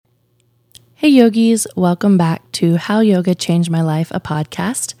Hey yogis, welcome back to How Yoga Changed My Life, a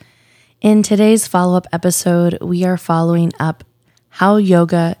podcast. In today's follow-up episode, we are following up how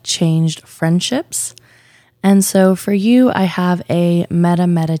yoga changed friendships. And so for you, I have a Metta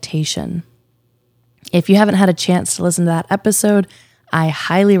Meditation. If you haven't had a chance to listen to that episode, I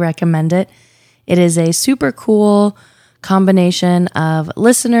highly recommend it. It is a super cool combination of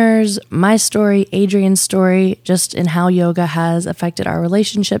listeners, my story, Adrian's story, just in how yoga has affected our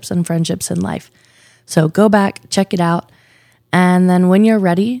relationships and friendships in life. So go back, check it out. And then when you're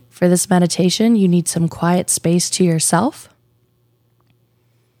ready for this meditation, you need some quiet space to yourself.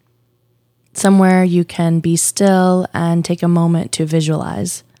 Somewhere you can be still and take a moment to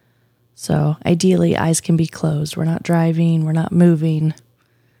visualize. So ideally, eyes can be closed. We're not driving, we're not moving.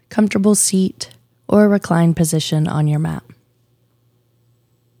 Comfortable seat or reclined position on your mat.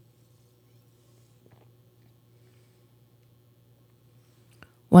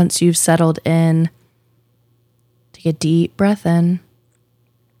 Once you've settled in, take a deep breath in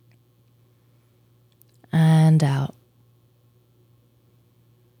and out.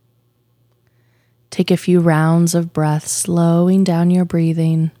 Take a few rounds of breath, slowing down your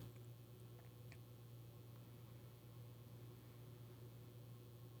breathing.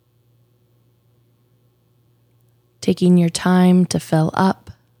 Taking your time to fill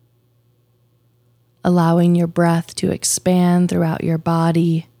up, allowing your breath to expand throughout your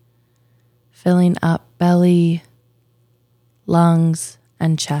body, filling up belly, lungs,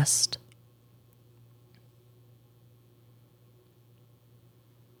 and chest.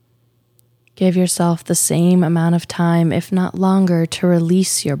 Give yourself the same amount of time, if not longer, to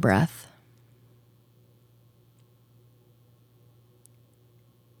release your breath.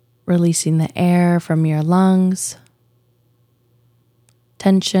 Releasing the air from your lungs,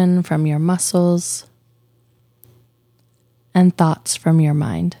 tension from your muscles, and thoughts from your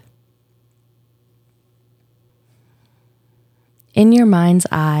mind. In your mind's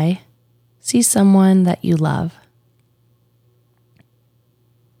eye, see someone that you love.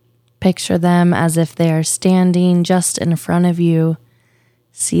 Picture them as if they are standing just in front of you.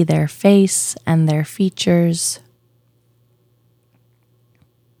 See their face and their features.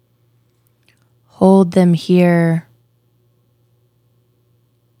 Hold them here,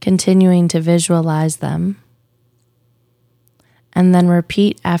 continuing to visualize them, and then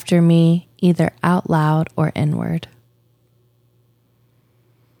repeat after me, either out loud or inward.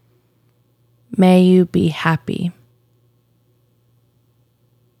 May you be happy.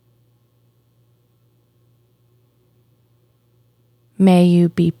 May you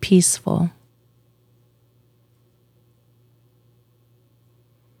be peaceful.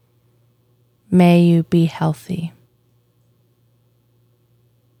 May you be healthy.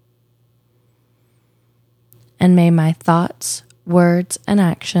 And may my thoughts, words, and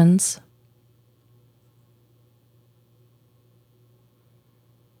actions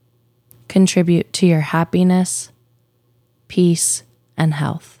contribute to your happiness, peace, and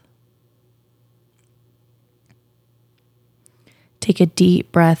health. Take a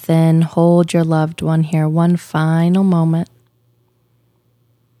deep breath in, hold your loved one here one final moment.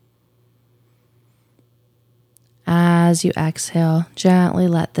 As you exhale, gently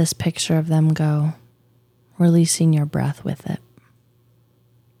let this picture of them go, releasing your breath with it.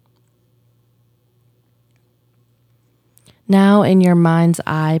 Now, in your mind's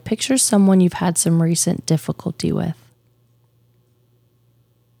eye, picture someone you've had some recent difficulty with.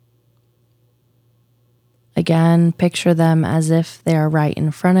 Again, picture them as if they are right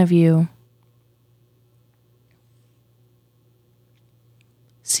in front of you.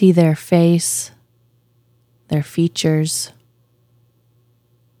 See their face, their features.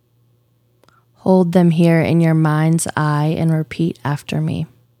 Hold them here in your mind's eye and repeat after me.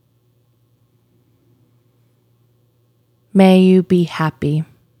 May you be happy.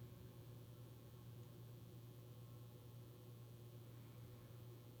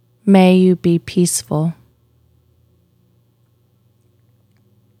 May you be peaceful.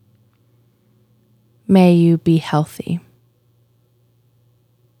 May you be healthy.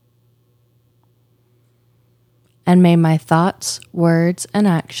 And may my thoughts, words, and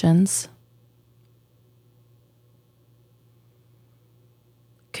actions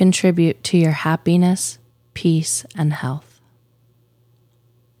contribute to your happiness, peace, and health.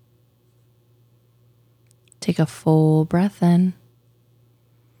 Take a full breath in.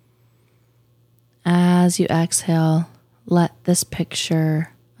 As you exhale, let this picture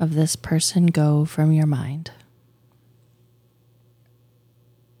of this person go from your mind.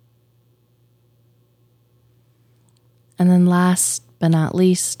 And then last but not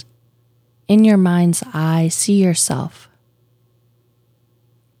least, in your mind's eye, see yourself.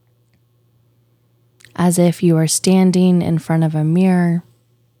 as if you are standing in front of a mirror.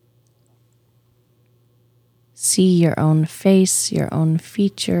 See your own face, your own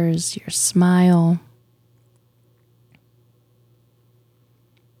features, your smile.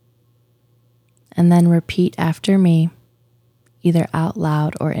 And then repeat after me, either out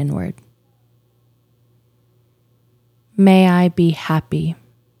loud or inward. May I be happy.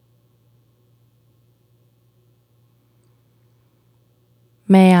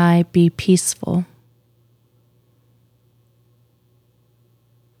 May I be peaceful.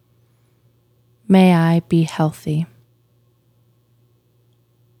 May I be healthy.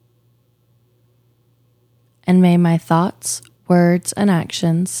 And may my thoughts, words, and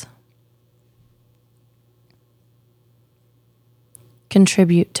actions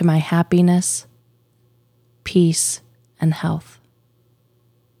contribute to my happiness, peace, and health.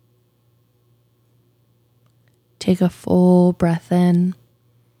 Take a full breath in.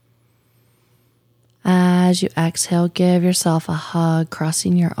 As you exhale, give yourself a hug,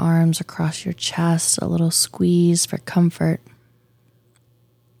 crossing your arms across your chest, a little squeeze for comfort.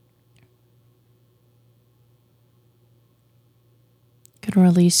 You can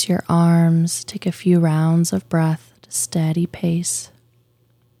release your arms, take a few rounds of breath at a steady pace.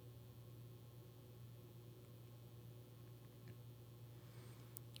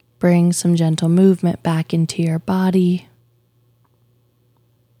 Bring some gentle movement back into your body.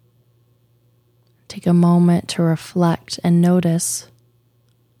 Take a moment to reflect and notice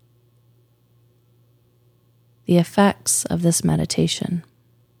the effects of this meditation.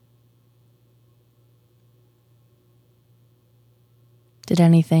 Did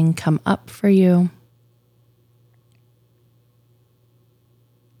anything come up for you?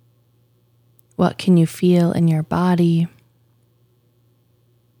 What can you feel in your body?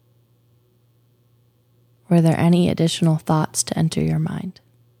 Were there any additional thoughts to enter your mind?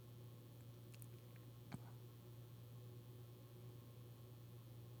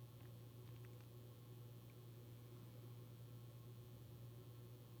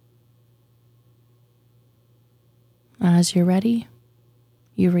 As you're ready,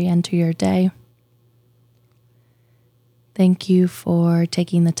 you re-enter your day. Thank you for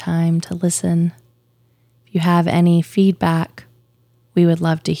taking the time to listen. If you have any feedback, we would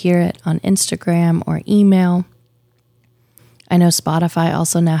love to hear it on Instagram or email. I know Spotify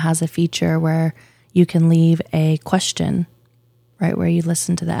also now has a feature where you can leave a question right where you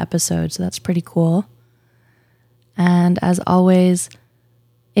listen to the episode, so that's pretty cool. And as always,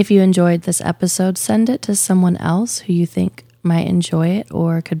 if you enjoyed this episode, send it to someone else who you think might enjoy it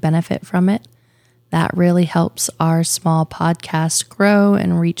or could benefit from it. That really helps our small podcast grow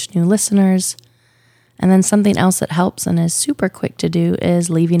and reach new listeners. And then something else that helps and is super quick to do is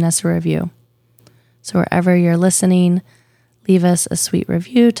leaving us a review. So wherever you're listening, leave us a sweet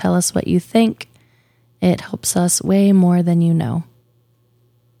review. Tell us what you think. It helps us way more than you know.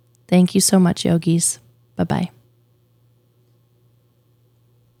 Thank you so much, yogis. Bye-bye.